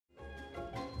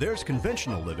There's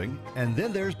conventional living, and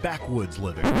then there's backwoods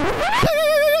living.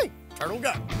 Turtle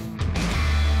go.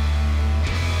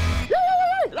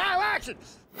 Live action!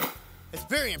 It's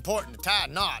very important to tie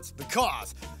knots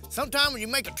because sometimes when you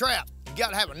make a trap, you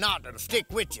gotta have a knot that'll stick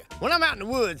with you. When I'm out in the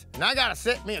woods and I gotta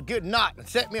set me a good knot and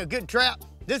set me a good trap,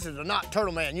 this is the knot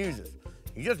Turtle Man uses.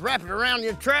 You just wrap it around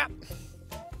your trap,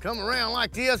 come around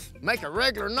like this, make a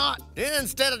regular knot, then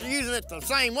instead of using it the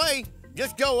same way,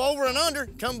 just go over and under,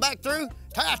 come back through,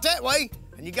 tie it that way,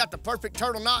 and you got the perfect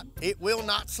turtle knot. It will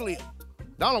not slip.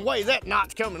 The only way that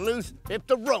knot's coming loose if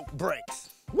the rope breaks.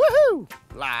 Woohoo!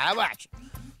 Live action.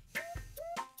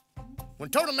 When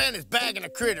Turtle Man is bagging a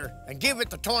critter and give it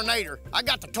the tornado, I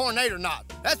got the tornado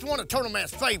knot. That's one of Turtle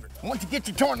Man's favorites. Once you get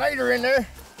your tornado in there,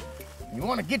 you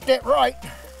want to get that right.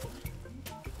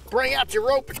 Bring out your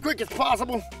rope as quick as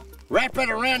possible. Wrap it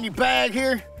around your bag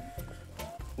here.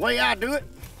 The way I do it,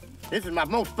 this is my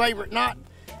most favorite knot.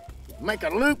 Make a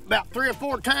loop about 3 or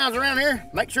 4 times around here.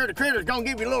 Make sure the critter's gonna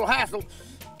give you a little hassle.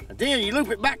 And then you loop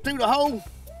it back through the hole.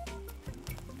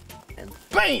 And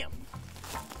bam!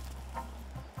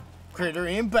 Critter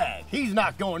in bag. He's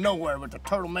not going nowhere with the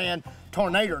Turtle Man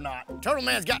tornado knot. Turtle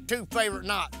Man's got 2 favorite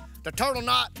knots, the turtle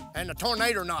knot and the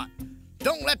tornado knot.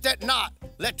 Don't let that knot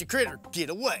let your critter get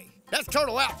away. That's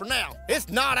Turtle out for now. It's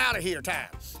not out of here time.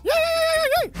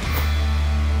 Yay!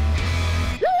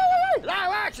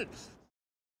 Live action!